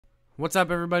What's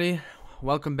up, everybody?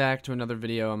 Welcome back to another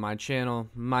video on my channel.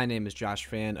 My name is Josh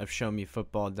Fan of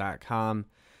ShowMeFootball.com,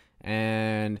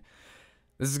 and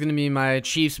this is going to be my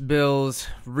Chiefs-Bills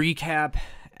recap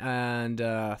and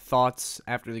thoughts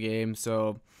after the game.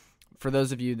 So, for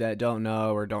those of you that don't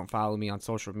know or don't follow me on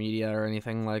social media or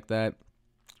anything like that,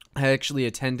 I actually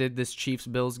attended this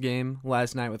Chiefs-Bills game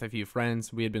last night with a few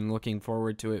friends. We had been looking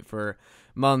forward to it for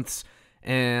months.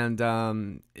 And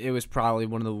it was probably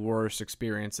one of the worst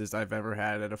experiences I've ever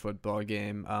had at a football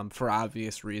game, for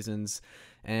obvious reasons.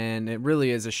 And it really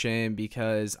is a shame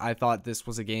because I thought this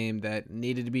was a game that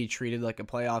needed to be treated like a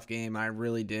playoff game. I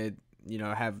really did,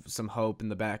 have some hope in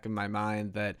the back of my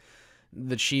mind that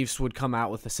the Chiefs would come out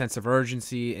with a sense of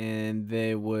urgency and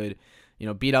they would,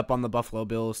 beat up on the Buffalo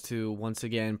Bills to once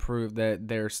again prove that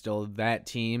they're still that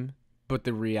team. But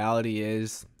the reality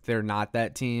is they're not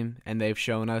that team, and they've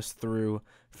shown us through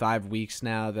 5 weeks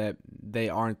now that they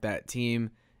aren't that team.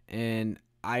 And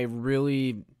I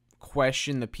really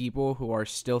question the people who are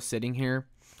still sitting here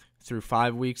through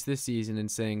 5 weeks this season and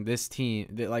saying this team,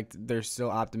 they're still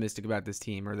optimistic about this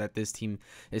team or that this team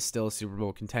is still a Super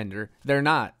Bowl contender. They're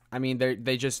not. I mean, they're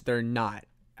not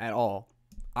at all.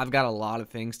 I've got a lot of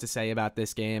things to say about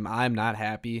this game. I'm not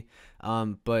happy,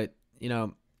 but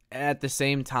at the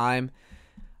same time,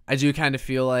 I do kind of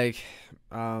feel like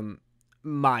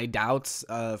my doubts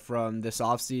from this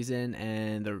offseason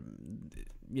and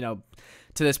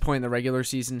to this point in the regular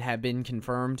season have been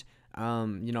confirmed. A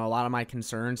lot of my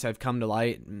concerns have come to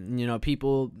light.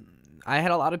 I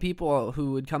had a lot of people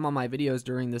who would come on my videos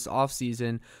during this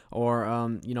offseason or,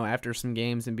 after some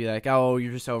games and be like, oh,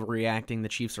 you're just overreacting. The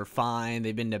Chiefs are fine.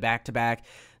 They've been to back-to-back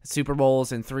Super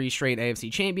Bowls and 3 straight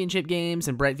AFC Championship games,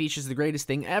 and Brett Veach is the greatest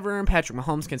thing ever, and Patrick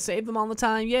Mahomes can save them all the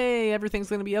time. Yay, everything's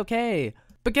going to be okay.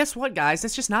 But guess what, guys?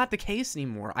 That's just not the case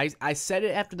anymore. I said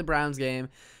it after the Browns game,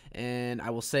 and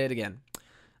I will say it again.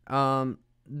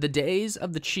 The days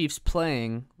of the Chiefs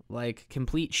playing like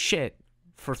complete shit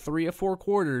for 3 or 4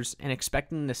 quarters and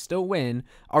expecting to still win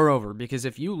are over, because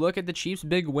if you look at the Chiefs'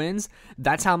 big wins,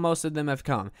 that's how most of them have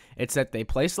come. It's that they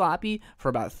play sloppy for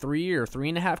about 3 or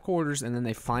 3.5 quarters, and then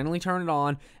they finally turn it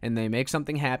on and they make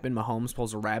something happen. Mahomes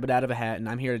pulls a rabbit out of a hat, and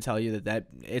I'm here to tell you that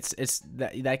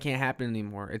can't happen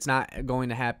anymore. It's not going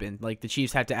to happen. Like, the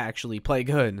Chiefs have to actually play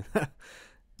good.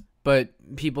 But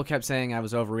people kept saying I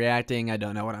was overreacting. I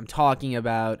don't know what I'm talking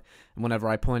about. And whenever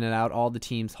I pointed out all the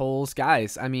team's holes,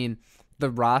 guys, I mean, the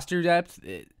roster depth,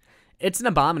 it's an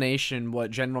abomination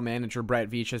what general manager Brett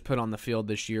Veach has put on the field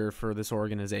this year for this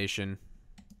organization.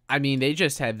 I mean, they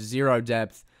just have zero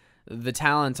depth. The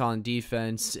talent on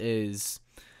defense is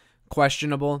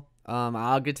questionable.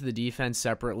 I'll get to the defense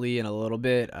separately in a little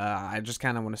bit. I just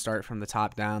kind of want to start from the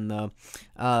top down, though.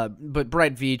 But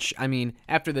Brett Veach, I mean,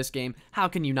 after this game, how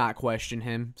can you not question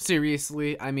him?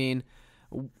 Seriously, I mean,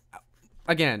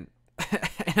 again,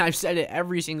 and I've said it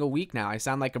every single week now. I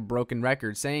sound like a broken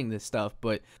record saying this stuff,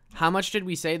 but how much did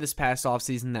we say this past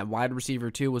offseason that wide receiver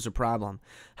 2 was a problem?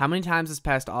 How many times this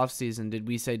past offseason did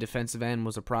we say defensive end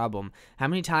was a problem? How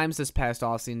many times this past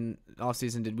offseason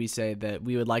did we say that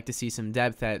we would like to see some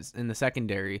depth in the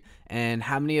secondary? And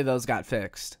how many of those got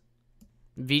fixed?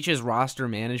 Veach's roster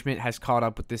management has caught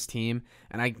up with this team,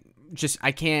 and I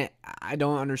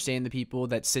don't understand the people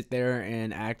that sit there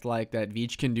and act like that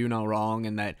Veach can do no wrong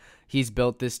and that he's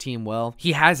built this team well.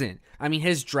 He hasn't. I mean,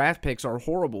 his draft picks are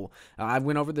horrible. I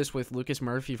went over this with Lucas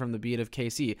Murphy from the beat of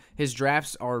KC. His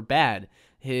drafts are bad.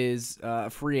 His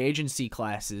free agency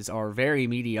classes are very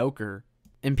mediocre.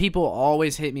 And people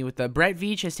always hit me with the Brett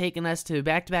Veach has taken us to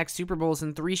back-to-back Super Bowls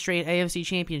and 3 straight AFC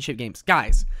Championship games.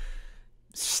 Guys,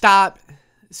 stop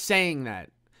saying that.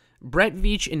 Brett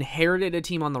Veach inherited a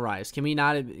team on the rise. Can we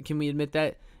admit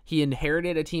that? He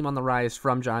inherited a team on the rise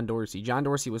from John Dorsey. John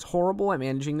Dorsey was horrible at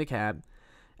managing the cap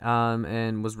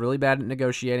and was really bad at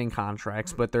negotiating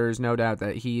contracts, but there's no doubt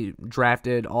that he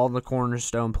drafted all the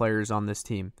cornerstone players on this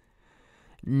team.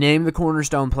 Name the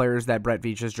cornerstone players that Brett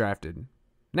Veach has drafted.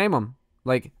 Name them.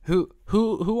 Like, who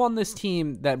on this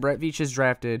team that Brett Veach has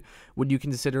drafted would you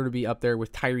consider to be up there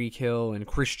with Tyreek Hill and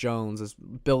Chris Jones as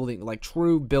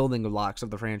true building blocks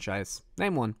of the franchise?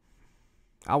 Name one.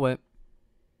 I'll wait.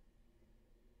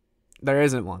 There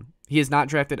isn't one. He has not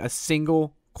drafted a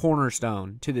single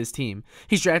cornerstone to this team.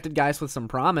 He's drafted guys with some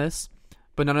promise,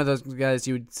 but none of those guys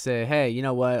you would say, hey, you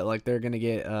know what? Like, they're going to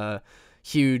get a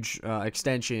huge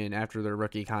extension after their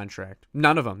rookie contract.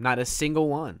 None of them. Not a single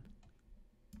one.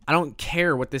 I don't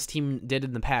care what this team did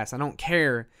in the past. I don't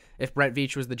care if Brett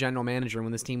Veach was the general manager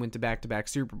when this team went to back-to-back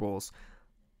Super Bowls.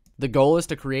 The goal is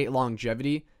to create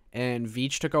longevity, and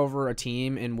Veach took over a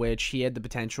team in which he had the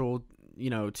potential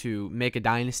to make a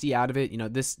dynasty out of it.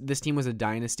 This team was a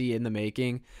dynasty in the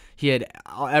making. He had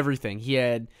everything. He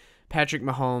had Patrick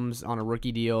Mahomes on a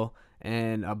rookie deal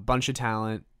and a bunch of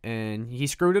talent, and he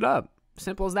screwed it up.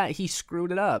 Simple as that. He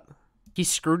screwed it up. He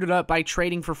screwed it up by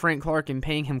trading for Frank Clark and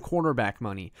paying him quarterback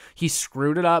money. He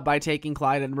screwed it up by taking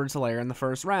Clyde Edwards-Helaire in the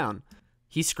first round.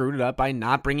 He screwed it up by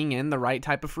not bringing in the right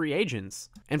type of free agents.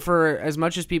 And for as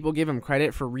much as people give him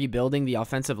credit for rebuilding the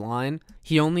offensive line,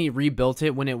 he only rebuilt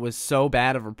it when it was so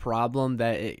bad of a problem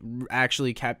that it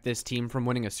actually kept this team from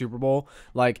winning a Super Bowl.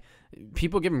 Like,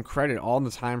 people give him credit all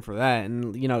the time for that.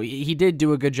 And, he did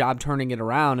do a good job turning it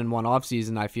around in one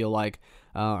offseason, I feel like,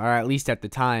 or at least at the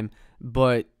time.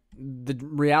 But the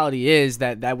reality is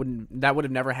that would have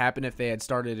never happened if they had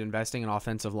started investing in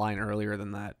offensive line earlier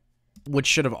than that, which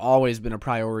should have always been a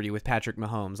priority with Patrick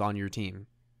Mahomes on your team.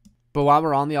 But while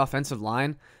we're on the offensive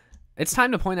line, it's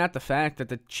time to point out the fact that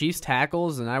the Chiefs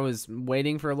tackles, and I was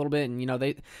waiting for a little bit,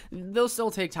 and they'll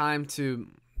still take time to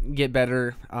get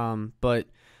better, but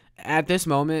at this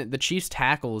moment, the Chiefs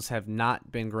tackles have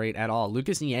not been great at all.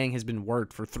 Lucas Niang has been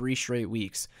worked for 3 straight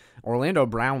weeks. Orlando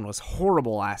Brown was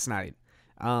horrible last night.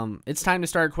 It's time to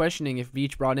start questioning if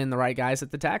Veach brought in the right guys at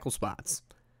the tackle spots.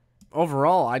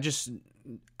 Overall,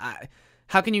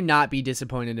 how can you not be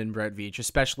disappointed in Brett Veach,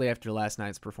 especially after last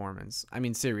night's performance? I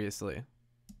mean, seriously.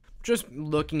 Just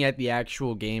looking at the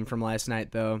actual game from last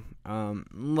night, though,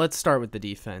 let's start with the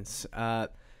defense.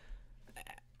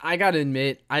 I gotta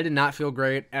admit, I did not feel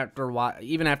great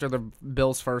even after the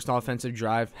Bills' first offensive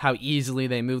drive, how easily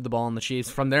they moved the ball on the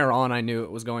Chiefs. From there on, I knew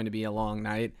it was going to be a long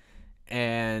night,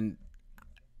 and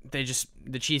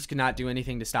the Chiefs could not do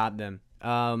anything to stop them.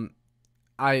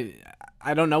 I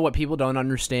don't know what people don't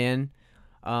understand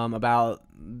about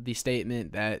the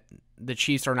statement that the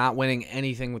Chiefs are not winning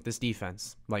anything with this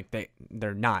defense. Like,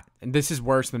 they're not. And this is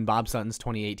worse than Bob Sutton's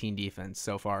 2018 defense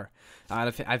so far. I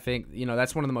think,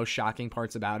 that's one of the most shocking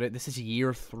parts about it. This is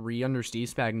year 3 under Steve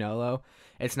Spagnuolo.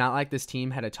 It's not like this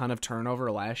team had a ton of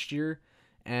turnover last year.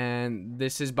 And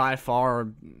this is by far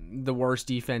the worst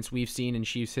defense we've seen in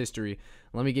Chiefs history.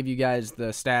 Let me give you guys the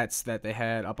stats that they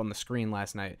had up on the screen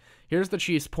last night. Here's the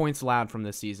Chiefs' points allowed from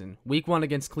this season. Week 1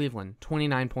 against Cleveland,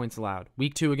 29 points allowed.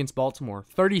 Week 2 against Baltimore,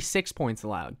 36 points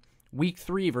allowed. Week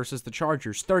 3 versus the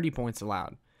Chargers, 30 points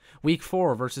allowed. Week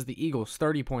 4 versus the Eagles,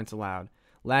 30 points allowed.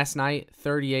 Last night,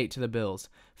 38 to the Bills.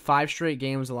 5 straight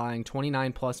games allowing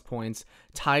 29-plus points,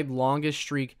 tied longest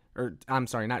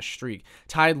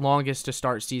to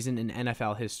start season in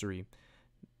NFL history.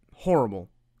 Horrible.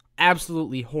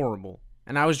 Absolutely horrible.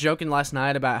 And I was joking last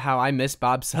night about how I miss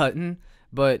Bob Sutton,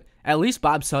 but at least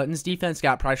Bob Sutton's defense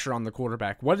got pressure on the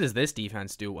quarterback. What does this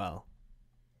defense do well?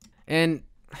 And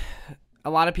a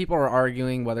lot of people are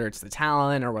arguing whether it's the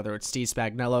talent or whether it's Steve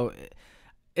Spagnuolo.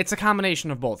 It's a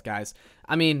combination of both, guys.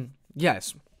 I mean,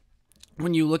 yes,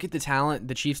 when you look at the talent,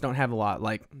 the Chiefs don't have a lot.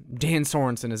 Like, Dan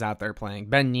Sorensen is out there playing.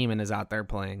 Ben Niemann is out there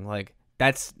playing. Like,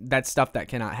 that's stuff that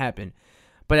cannot happen.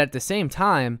 But at the same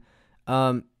time,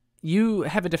 you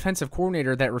have a defensive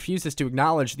coordinator that refuses to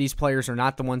acknowledge these players are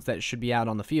not the ones that should be out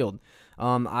on the field.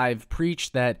 I've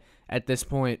preached that at this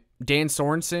point, Dan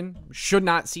Sorensen should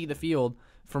not see the field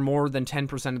for more than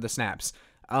 10% of the snaps.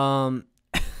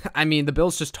 I mean, the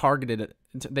Bills just targeted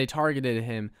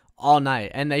him all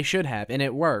night, and they should have, and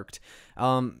it worked.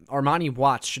 Armani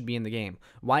Watts should be in the game.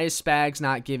 Why is Spags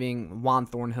not giving Juan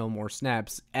Thornhill more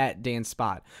snaps at Dan's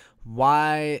spot?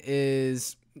 Why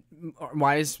is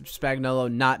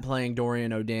Spagnuolo not playing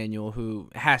Dorian O'Daniel, who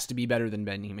has to be better than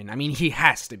Ben Niemann? I mean, he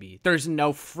has to be. There's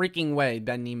no freaking way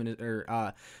Ben Niemann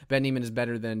is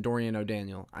better than Dorian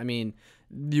O'Daniel. I mean,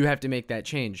 you have to make that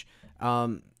change.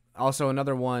 Also,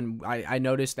 another one, I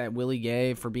noticed that Willie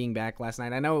Gay, for being back last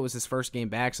night, I know it was his first game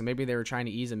back, so maybe they were trying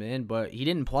to ease him in, but he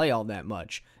didn't play all that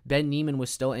much. Ben Niemann was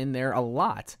still in there a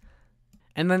lot.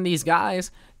 And then these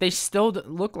guys, they still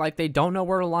look like they don't know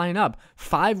where to line up.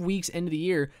 5 weeks into the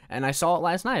year, and I saw it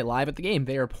last night live at the game.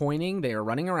 They are pointing, they are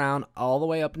running around all the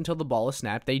way up until the ball is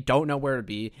snapped. They don't know where to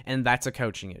be, and that's a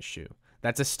coaching issue.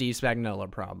 That's a Steve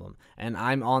Spagnuolo problem, and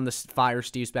I'm on the fire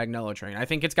Steve Spagnuolo train. I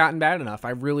think it's gotten bad enough.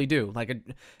 I really do. Like,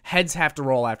 heads have to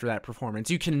roll after that performance.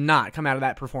 You cannot come out of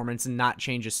that performance and not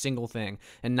change a single thing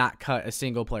and not cut a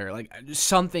single player. Like,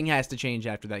 something has to change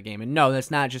after that game. And no,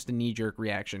 that's not just a knee-jerk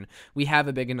reaction. We have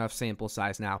a big enough sample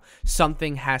size now.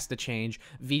 Something has to change.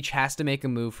 Veach has to make a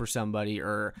move for somebody,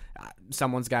 or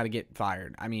someone's got to get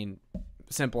fired. I mean,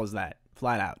 simple as that,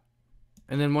 flat out.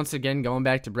 And then once again, going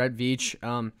back to Brett Veach,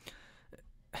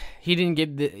 he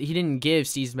didn't give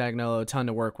Steve Spagnuolo a ton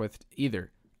to work with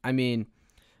either. I mean,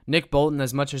 Nick Bolton,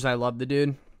 as much as I love the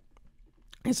dude,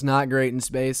 It's not great in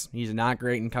space. He's not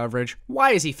great in coverage.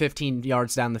 Why is he 15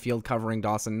 yards down the field covering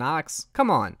Dawson Knox?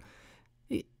 Come on.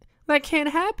 That can't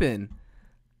happen.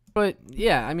 But,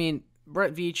 yeah, I mean,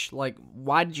 Brett Veach, like,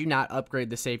 why did you not upgrade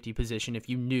the safety position if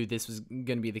you knew this was going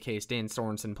to be the case? Dan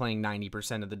Sorensen playing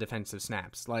 90% of the defensive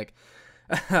snaps. Like,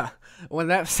 when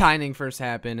that signing first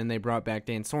happened and they brought back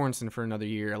Dan Sorensen for another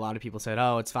year, a lot of people said,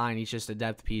 oh, it's fine. He's just a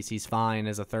depth piece. He's fine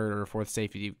as a third or fourth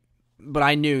safety. But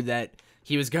I knew that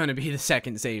he was going to be the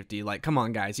second safety. Like, come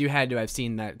on, guys. You had to have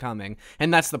seen that coming.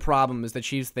 And that's the problem is the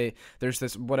Chiefs, there's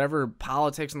this whatever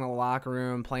politics in the locker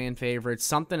room, playing favorites,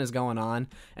 something is going on,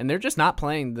 and they're just not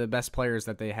playing the best players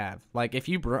that they have. Like, if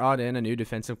you brought in a new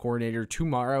defensive coordinator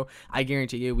tomorrow, I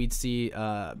guarantee you we'd see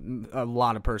a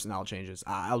lot of personnel changes,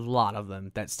 a lot of them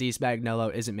that Steve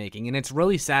Spagnuolo isn't making. And it's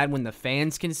really sad when the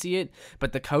fans can see it,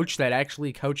 but the coach that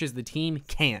actually coaches the team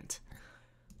can't.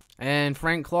 And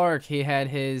Frank Clark, he had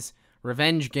his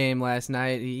revenge game last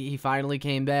night. He finally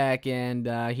came back, and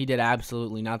he did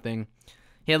absolutely nothing.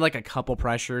 He had like a couple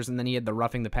pressures, and then he had the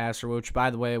roughing the passer, which, by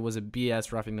the way, was a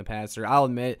BS roughing the passer. I'll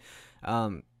admit,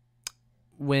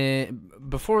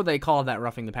 before they called that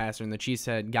roughing the passer and the Chiefs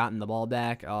had gotten the ball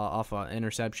back off an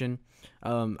interception,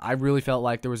 I really felt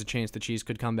like there was a chance the Chiefs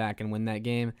could come back and win that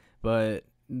game, but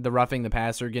the roughing the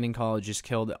passer getting called just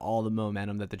killed all the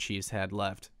momentum that the Chiefs had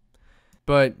left.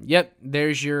 But, yep,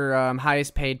 there's your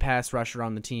highest paid pass rusher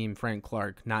on the team, Frank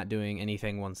Clark, not doing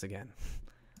anything once again.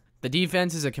 The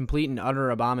defense is a complete and utter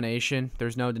abomination.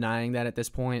 There's no denying that at this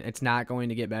point. It's not going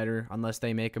to get better unless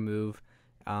they make a move.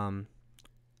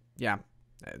 Yeah,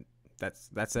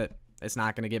 that's it. It's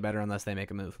not going to get better unless they make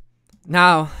a move.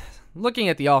 Now, looking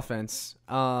at the offense,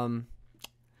 the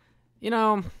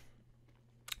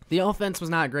offense was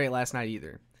not great last night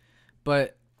either.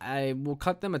 But I will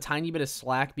cut them a tiny bit of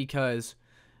slack because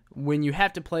when you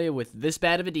have to play with this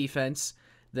bad of a defense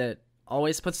that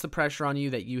always puts the pressure on you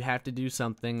that you have to do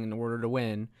something in order to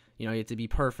win, you have to be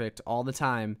perfect all the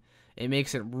time, it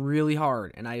makes it really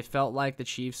hard. And I felt like the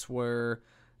Chiefs were,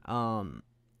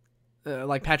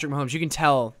 like Patrick Mahomes, you can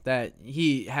tell that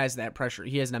he has that pressure.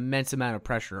 He has an immense amount of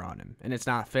pressure on him, and it's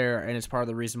not fair, and it's part of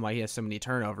the reason why he has so many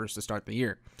turnovers to start the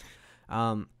year.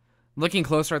 Looking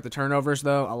closer at the turnovers,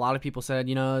 though, a lot of people said,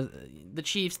 the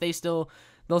Chiefs,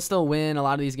 they'll still win a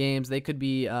lot of these games. They could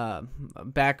be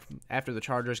back after the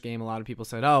Chargers game. A lot of people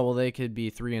said, oh, well, they could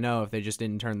be 3-0 if they just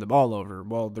didn't turn the ball over.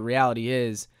 Well, the reality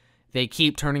is they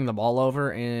keep turning the ball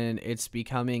over, and it's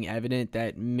becoming evident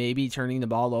that maybe turning the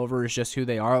ball over is just who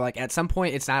they are. Like, at some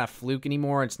point, it's not a fluke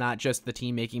anymore. It's not just the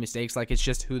team making mistakes. Like, it's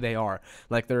just who they are.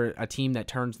 Like, they're a team that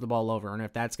turns the ball over. And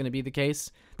if that's going to be the case,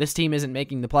 this team isn't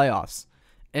making the playoffs.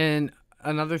 And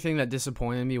another thing that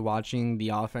disappointed me watching the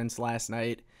offense last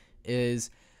night is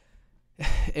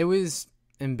it was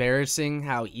embarrassing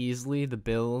how easily the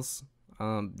Bills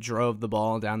drove the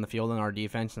ball down the field in our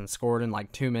defense and scored in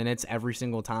like 2 minutes every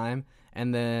single time.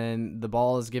 And then the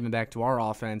ball is given back to our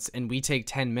offense, and we take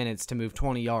 10 minutes to move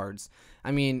 20 yards.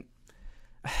 I mean,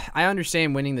 I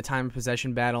understand winning the time of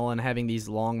possession battle and having these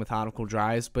long methodical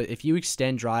drives, but if you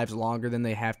extend drives longer than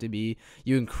they have to be,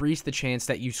 you increase the chance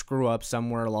that you screw up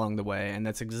somewhere along the way, and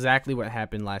that's exactly what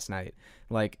happened last night.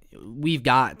 Like, we've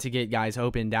got to get guys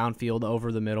open downfield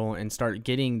over the middle and start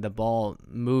getting the ball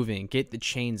moving, get the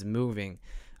chains moving,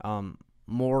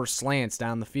 more slants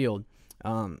down the field.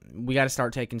 We got to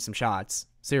start taking some shots,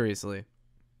 seriously.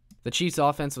 The Chiefs'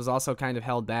 offense was also kind of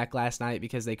held back last night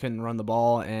because they couldn't run the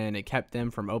ball, and it kept them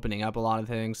from opening up a lot of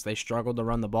things. They struggled to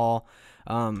run the ball.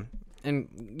 And,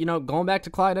 going back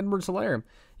to Clyde Edwards-Helaire,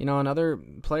 another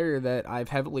player that I've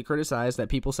heavily criticized that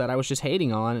people said I was just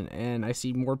hating on, and I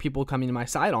see more people coming to my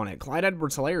side on it. Clyde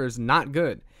Edwards-Helaire is not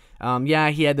good.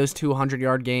 Yeah, he had those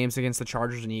 200-yard games against the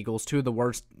Chargers and Eagles, two of the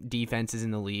worst defenses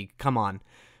in the league. Come on.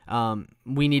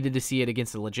 We needed to see it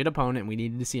against a legit opponent. We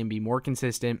needed to see him be more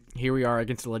consistent. Here we are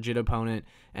against a legit opponent,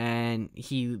 and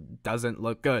he doesn't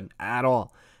look good at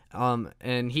all.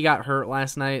 And he got hurt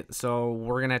last night, so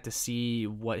we're going to have to see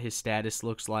what his status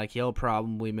looks like. He'll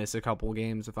probably miss a couple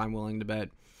games if I'm willing to bet.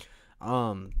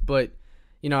 But,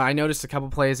 I noticed a couple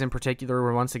plays in particular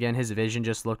where, once again, his vision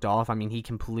just looked off. I mean, he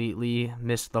completely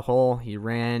missed the hole. He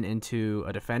ran into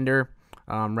a defender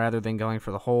rather than going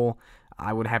for the hole.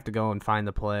 I would have to go and find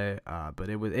the play, but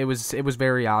it was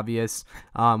very obvious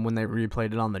when they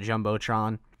replayed it on the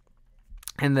Jumbotron.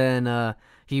 And then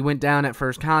he went down at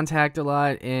first contact a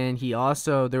lot, and he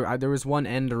also there was one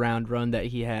end around run that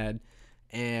he had,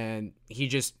 and he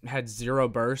just had zero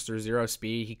burst or zero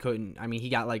speed. He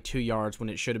got like 2 yards when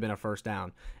it should have been a first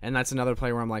down. And that's another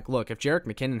play where I'm like, look, if Jerick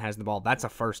McKinnon has the ball, that's a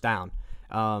first down.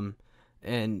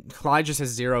 And Clyde just has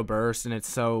zero burst, and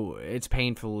it's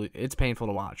painful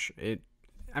to watch.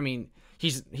 I mean,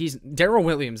 he's Darrell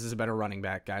Williams is a better running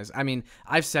back, guys. I mean,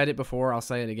 I've said it before. I'll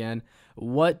say it again.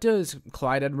 What does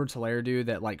Clyde Edwards-Helaire do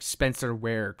that like Spencer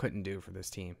Ware couldn't do for this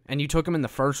team? And you took him in the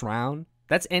first round?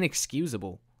 That's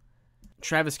inexcusable.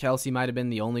 Travis Kelce might have been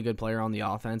the only good player on the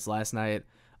offense last night.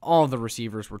 All the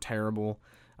receivers were terrible.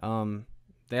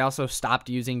 They also stopped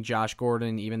using Josh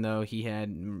Gordon, even though he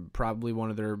had probably one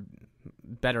of their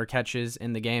better catches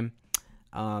in the game.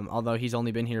 Although he's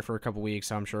only been here for a couple weeks,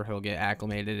 so I'm sure he'll get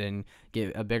acclimated and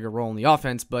get a bigger role in the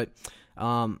offense. But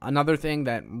another thing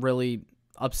that really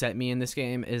upset me in this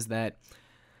game is that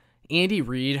Andy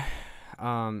Reid,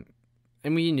 and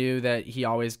we knew that he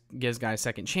always gives guys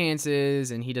second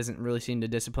chances, and he doesn't really seem to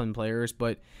discipline players,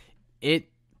 but it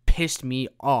pissed me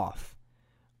off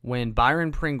when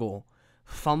Byron Pringle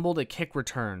fumbled a kick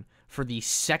return for the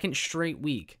second straight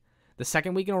week. The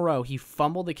second week in a row, he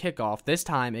fumbled the kickoff. This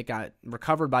time, it got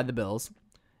recovered by the Bills.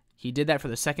 He did that for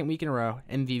the second week in a row,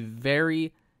 and the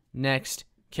very next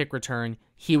kick return,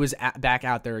 he was back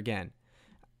out there again.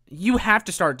 You have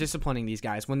to start disciplining these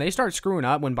guys. When they start screwing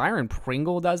up, when Byron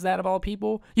Pringle does that of all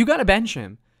people, you got to bench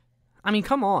him. I mean,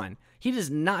 come on. He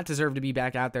does not deserve to be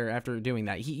back out there after doing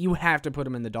that. You have to put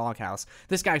him in the doghouse.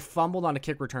 This guy fumbled on a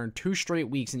kick return 2 straight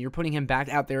weeks, and you're putting him back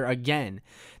out there again.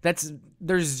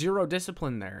 There's zero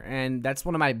discipline there, and that's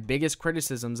one of my biggest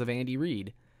criticisms of Andy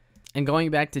Reid. And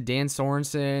going back to Dan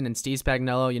Sorensen and Steve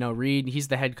Spagnuolo, Reid, he's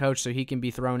the head coach, so he can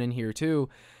be thrown in here too.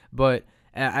 But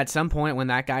at some point, when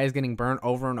that guy is getting burnt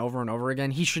over and over and over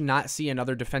again, he should not see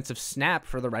another defensive snap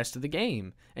for the rest of the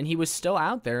game. And he was still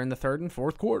out there in the third and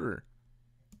fourth quarter.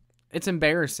 It's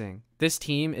embarrassing. This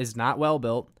team is not well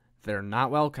built. They're not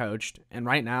well coached. And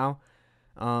right now,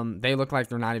 they look like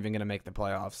they're not even going to make the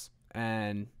playoffs.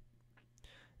 And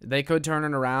they could turn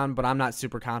it around, but I'm not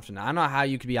super confident. I don't know how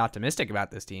you could be optimistic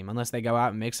about this team unless they go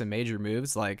out and make some major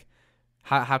moves. Like,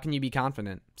 how can you be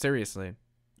confident? Seriously.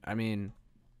 I mean,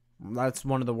 that's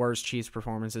one of the worst Chiefs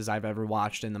performances I've ever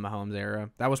watched in the Mahomes era.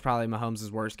 That was probably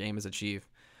Mahomes' worst game as a Chief.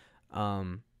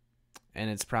 And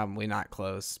it's probably not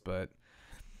close, but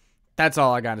that's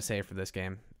all I got to say for this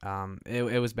game.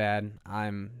 It was bad.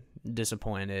 I'm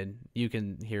disappointed. You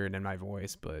can hear it in my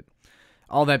voice, but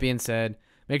all that being said,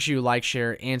 make sure you like,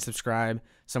 share, and subscribe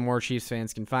so more Chiefs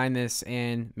fans can find this,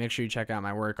 and make sure you check out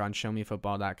my work on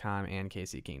ShowMeFootball.com and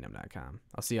KCKingdom.com.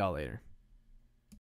 I'll see y'all later.